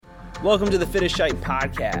Welcome to the Fit as Shite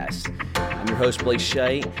podcast. I'm your host, Blake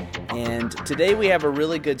Shite, and today we have a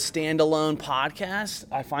really good standalone podcast.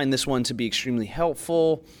 I find this one to be extremely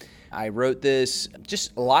helpful. I wrote this,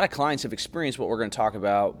 just a lot of clients have experienced what we're going to talk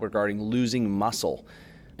about regarding losing muscle,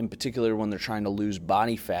 in particular when they're trying to lose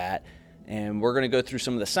body fat. And we're going to go through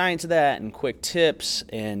some of the science of that and quick tips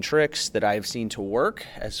and tricks that I've seen to work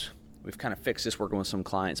as we've kind of fixed this working with some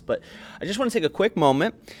clients. But I just want to take a quick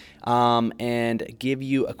moment and give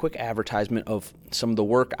you a quick advertisement of some of the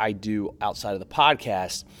work I do outside of the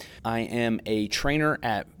podcast. I am a trainer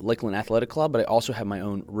at Lakeland Athletic Club, but I also have my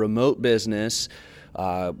own remote business,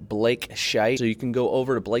 Blake Shite. So you can go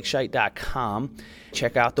over to blakeshite.com,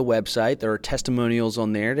 check out the website. There are testimonials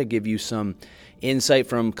on there to give you some insight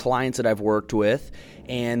from clients that I've worked with.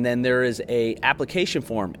 And then there is a application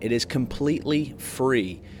form. It is completely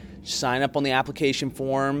free. Sign up on the application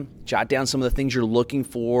form, jot down some of the things you're looking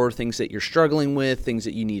for, things that you're struggling with, things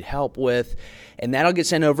that you need help with, and that'll get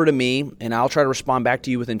sent over to me, and I'll try to respond back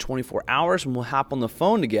to you within 24 hours, and we'll hop on the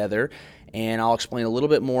phone together, and I'll explain a little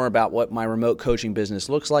bit more about what my remote coaching business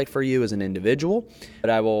looks like for you as an individual,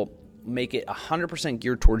 but I will make it 100%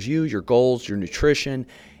 geared towards you, your goals, your nutrition,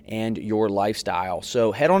 and your lifestyle.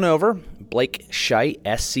 So head on over, BlakeScheidt,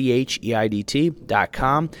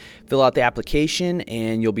 SCHEIDT.com, fill out the application,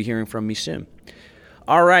 and you'll be hearing from me soon.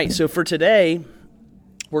 All right, so for today,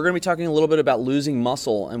 we're going to be talking a little bit about losing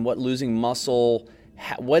muscle and what losing muscle,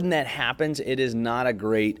 when that happens, it is not a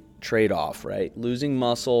great trade-off, right? Losing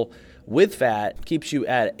muscle with fat keeps you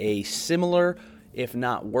at a similar, if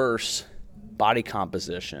not worse, body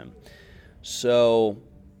composition. So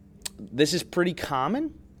this is pretty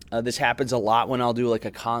common. This happens a lot when I'll do like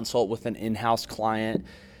a consult with an in-house client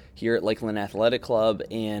here at Lakeland Athletic Club,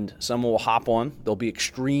 and someone will hop on. They'll be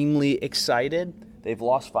extremely excited. They've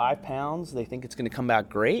lost 5 pounds. They think it's going to come out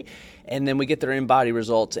great. And then we get their in-body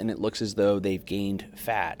results, and it looks as though they've gained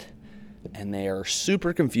fat. And they are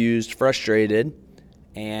super confused, frustrated,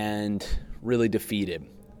 and really defeated.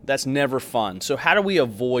 That's never fun. So how do we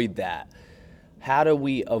avoid that? How do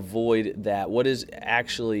we avoid that? What is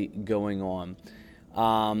actually going on?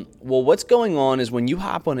 Well, what's going on is when you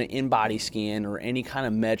hop on an in-body scan or any kind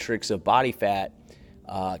of metrics of body fat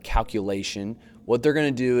calculation, what they're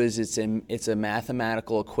going to do is it's a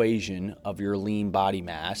mathematical equation of your lean body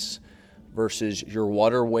mass versus your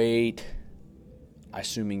water weight,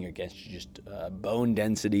 assuming against just bone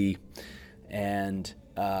density, and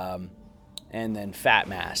then fat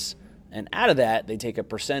mass. And out of that, they take a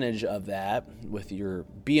percentage of that with your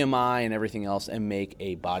BMI and everything else and make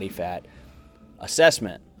a body fat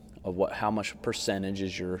assessment of how much percentage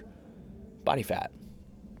is your body fat.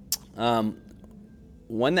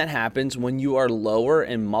 When that happens, when you are lower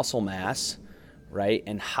in muscle mass, right,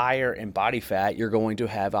 and higher in body fat, you're going to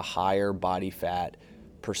have a higher body fat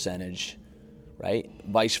percentage, right?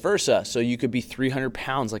 Vice versa. So you could be 300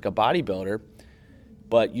 pounds like a bodybuilder,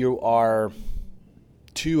 but you are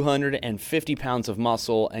 250 pounds of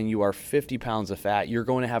muscle and you are 50 pounds of fat. You're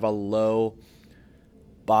going to have a low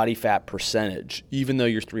body fat percentage, even though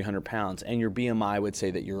you're 300 pounds, and your BMI would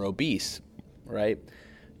say that you're obese, right?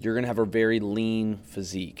 You're going to have a very lean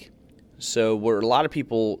physique. So where a lot of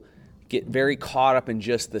people get very caught up in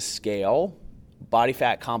just the scale, body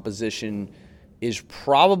fat composition is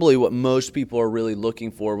probably what most people are really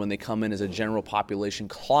looking for when they come in as a general population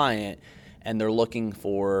client, and they're looking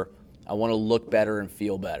for, I want to look better and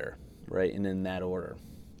feel better, right? And in that order.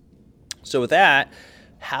 So with that,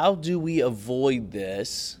 how do we avoid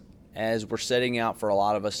this as we're setting out for a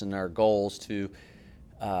lot of us in our goals to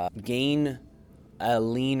gain a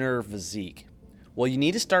leaner physique? Well, you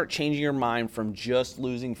need to start changing your mind from just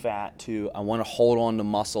losing fat to I want to hold on to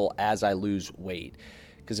muscle as I lose weight.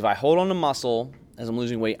 Because if I hold on to muscle as I'm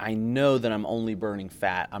losing weight, I know that I'm only burning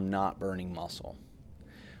fat. I'm not burning muscle.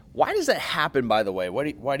 Why does that happen, by the way?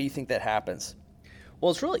 Why do you think that happens?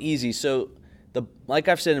 Well, it's really easy. So like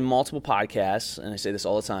I've said in multiple podcasts, and I say this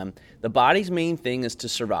all the time, the body's main thing is to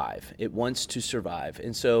survive. It wants to survive.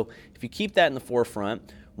 And so if you keep that in the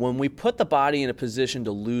forefront, when we put the body in a position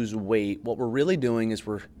to lose weight, what we're really doing is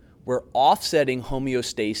we're offsetting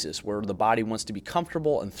homeostasis, where the body wants to be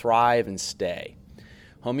comfortable and thrive and stay.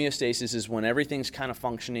 Homeostasis is when everything's kind of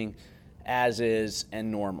functioning as is and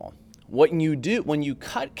normal. What you do when you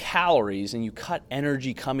cut calories and you cut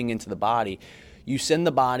energy coming into the body, you send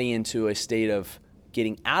the body into a state of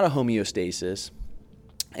getting out of homeostasis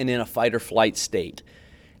and in a fight or flight state.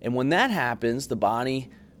 And when that happens, the body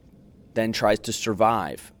then tries to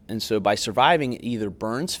survive. And so by surviving, it either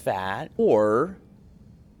burns fat or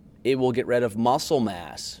it will get rid of muscle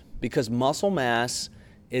mass, because muscle mass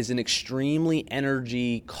is an extremely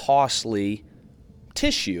energy costly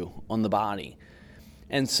tissue on the body.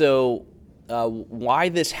 And so why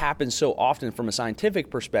this happens so often from a scientific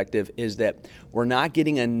perspective is that we're not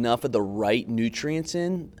getting enough of the right nutrients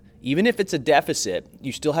in. Even if it's a deficit,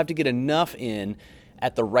 you still have to get enough in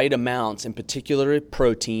at the right amounts, in particular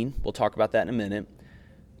protein, we'll talk about that in a minute,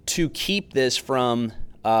 to keep this from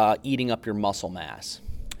eating up your muscle mass.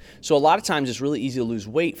 So a lot of times it's really easy to lose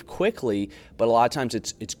weight quickly, but a lot of times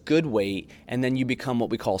it's good weight, and then you become what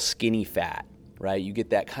we call skinny fat, right? You get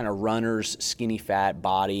that kind of runner's skinny fat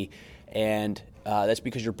body, and that's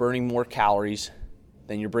because you're burning more calories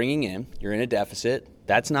than you're bringing in. You're in a deficit.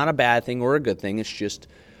 That's not a bad thing or a good thing. It's just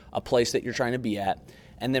a place that you're trying to be at.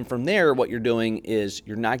 And then from there, what you're doing is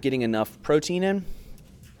you're not getting enough protein in,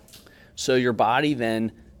 so your body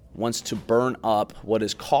then wants to burn up what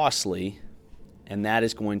is costly, and that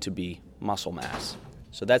is going to be muscle mass.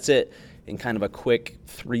 So that's it in kind of a quick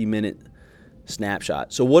 3-minute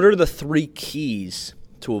snapshot. So what are the 3 keys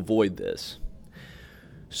to avoid this?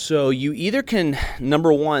 So you either can,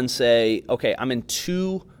 number one, say, okay, I'm in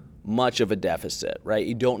too much of a deficit, right?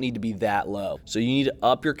 You don't need to be that low. So you need to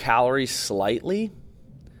up your calories slightly.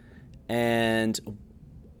 And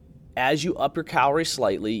as you up your calories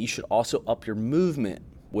slightly, you should also up your movement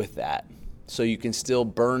with that. So you can still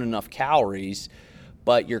burn enough calories,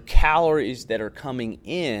 but your calories that are coming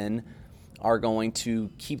in are going to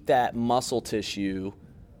keep that muscle tissue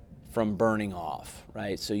from burning off,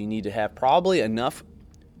 right? So you need to have probably enough,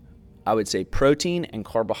 I would say, protein and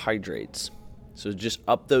carbohydrates. So just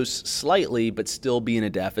up those slightly, but still be in a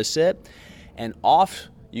deficit. And off,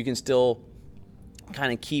 you can still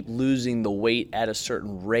kind of keep losing the weight at a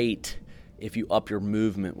certain rate if you up your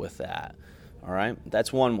movement with that. All right,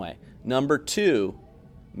 that's one way. Number 2,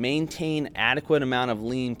 maintain adequate amount of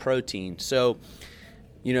lean protein. So,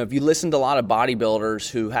 if you listen to a lot of bodybuilders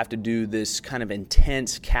who have to do this kind of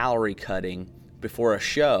intense calorie cutting before a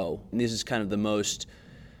show, and this is kind of the most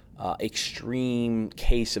extreme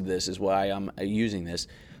case of this is why I'm using this.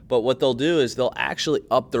 But what they'll do is they'll actually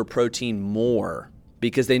up their protein more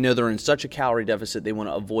because they know they're in such a calorie deficit, they want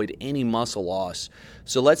to avoid any muscle loss.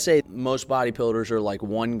 So let's say most bodybuilders are like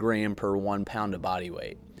 1 gram per 1 pound of body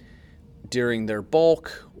weight during their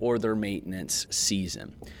bulk or their maintenance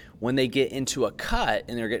season. When they get into a cut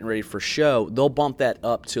and they're getting ready for show, they'll bump that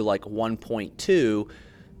up to like 1.2,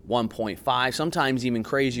 1.5, sometimes even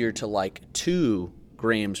crazier to like 2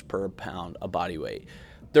 grams per pound of body weight.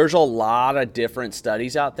 There's a lot of different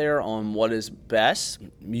studies out there on what is best.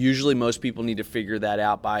 Usually most people need to figure that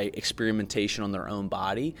out by experimentation on their own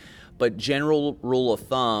body. But general rule of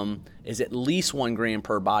thumb is at least 1 gram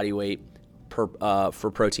per body weight for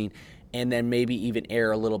protein, and then maybe even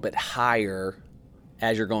err a little bit higher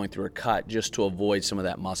as you're going through a cut just to avoid some of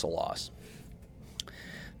that muscle loss.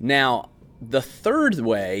 Now, the third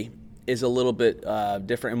way is a little bit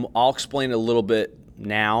different, and I'll explain it a little bit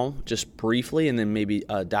now, just briefly, and then maybe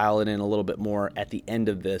dial it in a little bit more at the end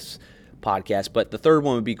of this podcast. But the third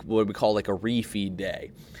one would be what we call like a refeed day.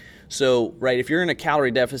 So, right, if you're in a calorie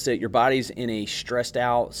deficit, your body's in a stressed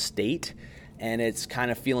out state, and it's kind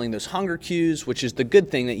of feeling those hunger cues, which is the good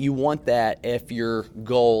thing that you want that if your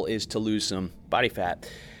goal is to lose some body fat.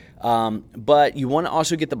 But you want to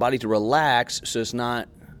also get the body to relax so it's not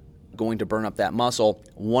going to burn up that muscle.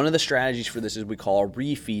 One of the strategies for this is we call a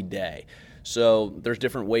refeed day. So there's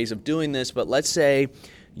different ways of doing this, but let's say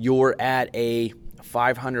you're at a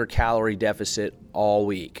 500 calorie deficit all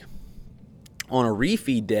week. On a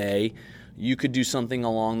refeed day, you could do something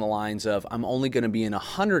along the lines of, I'm only going to be in a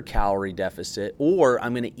 100 calorie deficit, or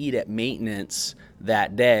I'm going to eat at maintenance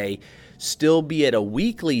that day, still be at a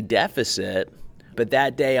weekly deficit, but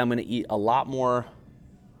that day I'm going to eat a lot more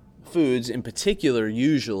foods, in particular,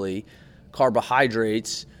 usually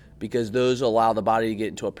carbohydrates, because those allow the body to get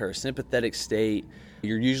into a parasympathetic state.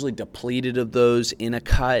 You're usually depleted of those in a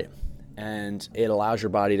cut, and it allows your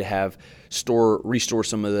body to restore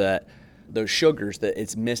some of those sugars that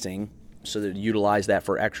it's missing, so that utilize that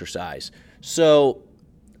for exercise. So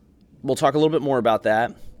we'll talk a little bit more about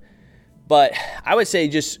that. But I would say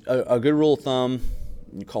just a good rule of thumb,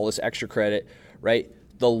 you call this extra credit, right?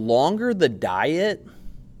 The longer the diet,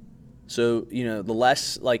 so the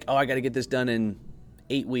less like, I got to get this done in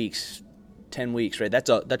 8 weeks, 10 weeks, right? That's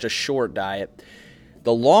a short diet.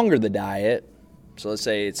 The longer the diet, so let's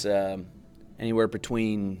say it's anywhere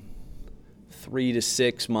between 3 to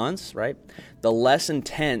 6 months, right? The less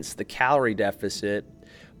intense the calorie deficit,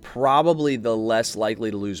 probably the less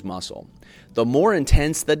likely to lose muscle. The more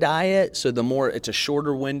intense the diet, so the more it's a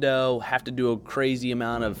shorter window, have to do a crazy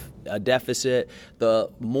amount of a deficit, the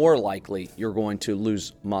more likely you're going to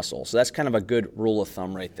lose muscle. So that's kind of a good rule of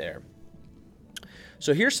thumb right there.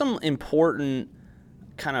 So here's some important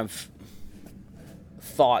kind of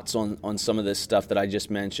thoughts on some of this stuff that I just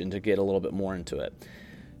mentioned to get a little bit more into it.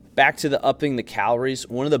 Back to the upping the calories,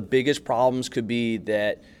 one of the biggest problems could be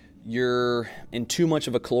that you're in too much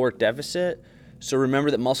of a caloric deficit. So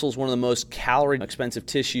remember that muscle is one of the most calorie expensive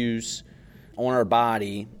tissues on our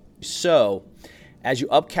body. So as you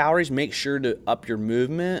up calories, make sure to up your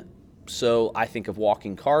movement. So I think of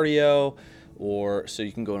walking cardio, or so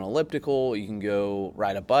you can go an elliptical, you can go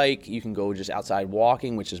ride a bike, you can go just outside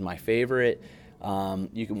walking, which is my favorite.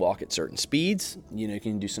 You can walk at certain speeds. You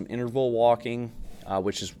can do some interval walking,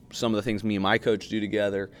 which is some of the things me and my coach do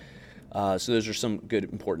together. So those are some good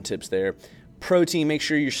important tips there. Protein, make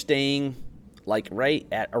sure you're staying like right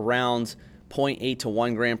at around 0.8 to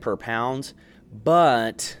 1 gram per pound,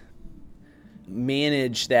 but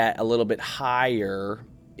manage that a little bit higher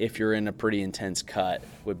if you're in a pretty intense cut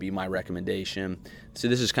would be my recommendation. So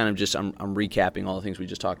this is kind of just, I'm recapping all the things we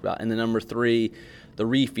just talked about. And then number 3, the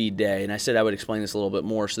refeed day. And I said I would explain this a little bit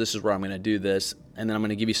more, so this is where I'm going to do this. And then I'm going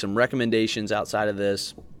to give you some recommendations outside of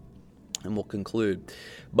this, and we'll conclude.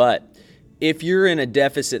 But if you're in a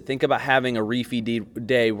deficit, think about having a refeed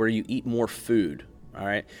day where you eat more food, all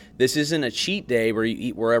right? This isn't a cheat day where you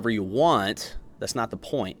eat wherever you want. That's not the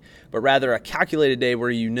point. But rather a calculated day where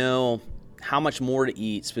you know how much more to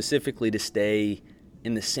eat specifically to stay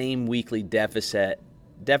in the same weekly deficit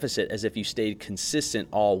as if you stayed consistent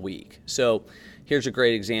all week. So here's a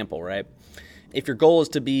great example, right? If your goal is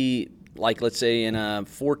to be, like, let's say in a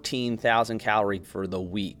 14,000 calorie for the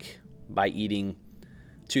week by eating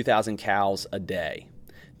 2,000 calories a day,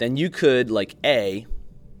 then you could, like,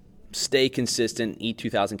 stay consistent, eat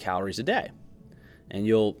 2,000 calories a day, and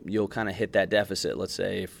you'll kind of hit that deficit. Let's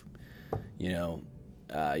say if,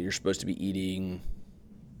 you're supposed to be eating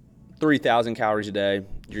 3,000 calories a day,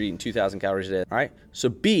 you're eating 2,000 calories a day, all right? So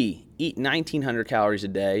B, eat 1,900 calories a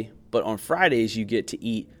day, but on Fridays you get to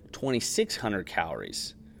eat 2,600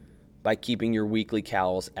 calories by keeping your weekly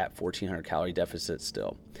calories at 1,400 calorie deficit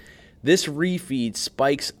still. This refeed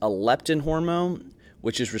spikes a leptin hormone,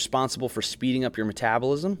 which is responsible for speeding up your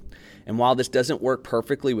metabolism. And while this doesn't work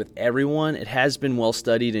perfectly with everyone, it has been well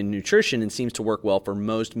studied in nutrition and seems to work well for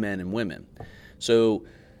most men and women. So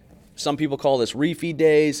some people call this refeed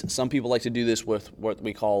days. Some people like to do this with what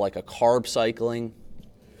we call like a carb cycling.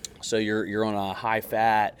 So you're on a high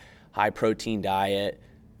fat, high protein diet.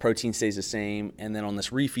 Protein stays the same. And then on this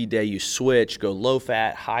refeed day, you switch, go low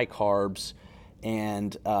fat, high carbs,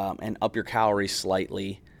 and up your calories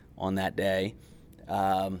slightly on that day.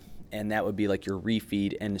 And that would be like your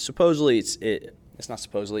refeed. And supposedly, it's not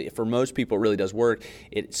supposedly, for most people it really does work.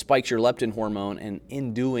 It spikes your leptin hormone, and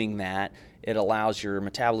in doing that, it allows your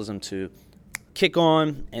metabolism to kick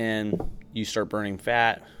on, and you start burning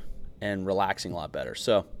fat and relaxing a lot better.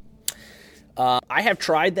 So I have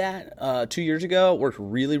tried that 2 years ago. It worked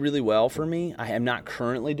really, really well for me. I am not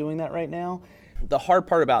currently doing that right now. The hard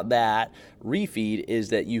part about that refeed is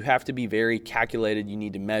that you have to be very calculated. You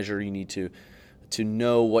need to measure. You need to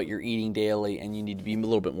know what you're eating daily, and you need to be a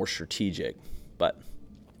little bit more strategic. But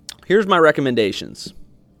here's my recommendations.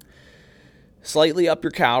 Slightly up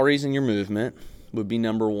your calories and your movement would be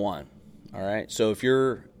number 1. All right. So if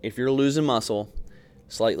you're losing muscle,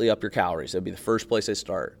 slightly up your calories. That'd be the first place I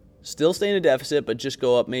start. Still stay in a deficit, but just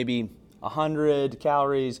go up maybe 100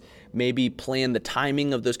 calories. Maybe plan the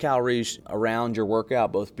timing of those calories around your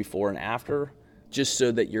workout, both before and after, just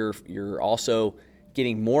so that you're also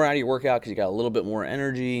getting more out of your workout because you got a little bit more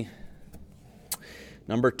energy.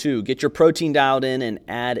 Number 2, get your protein dialed in and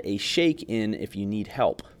add a shake in if you need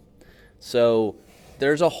help. So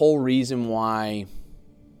there's a whole reason why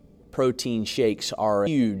protein shakes are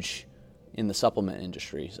huge in the supplement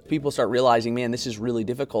industry. People start realizing, man, this is really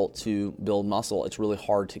difficult to build muscle. It's really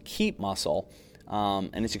hard to keep muscle.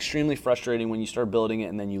 And it's extremely frustrating when you start building it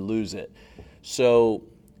and then you lose it. So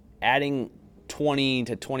adding 20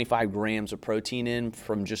 to 25 grams of protein in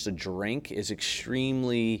from just a drink is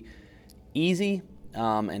extremely easy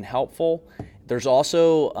and helpful. There's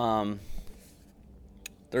also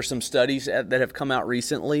there's some studies that have come out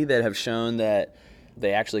recently that have shown that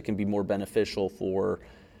they actually can be more beneficial for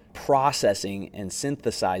processing and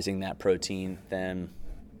synthesizing that protein than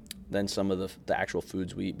some of the actual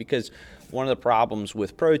foods we eat. Because one of the problems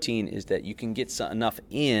with protein is that you can get enough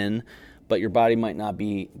in, but your body might not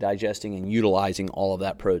be digesting and utilizing all of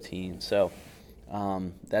that protein. So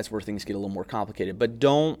that's where things get a little more complicated. But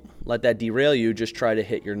don't let that derail you. Just try to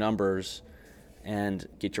hit your numbers and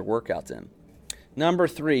get your workouts in. Number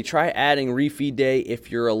 3, try adding refeed day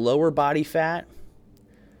if you're a lower body fat,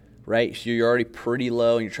 right? So you're already pretty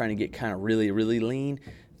low and you're trying to get kind of really, really lean.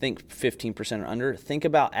 Think 15% or under. Think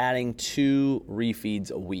about adding 2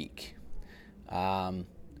 refeeds a week.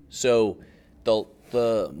 So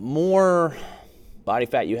the more body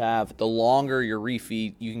fat you have, the longer your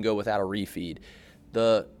refeed, you can go without a refeed.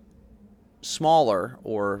 The smaller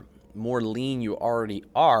or more lean you already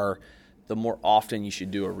are, the more often you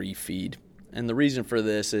should do a refeed. And the reason for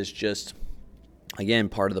this is just, again,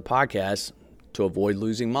 part of the podcast, to avoid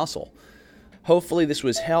losing muscle. Hopefully this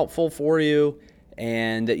was helpful for you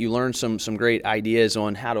and that you learned some great ideas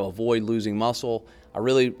on how to avoid losing muscle. I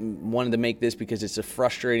really wanted to make this because it's a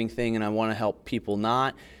frustrating thing and I want to help people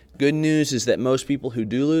not. Good news is that most people who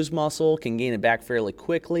do lose muscle can gain it back fairly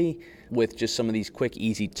quickly with just some of these quick,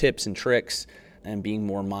 easy tips and tricks and being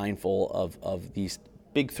more mindful of these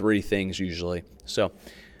big three things usually. So,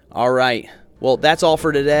 all right. Well, that's all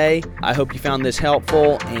for today. I hope you found this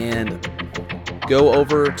helpful, and go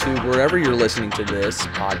over to wherever you're listening to this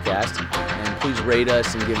podcast and please rate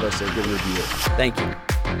us and give us a good review. Thank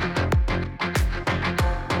you.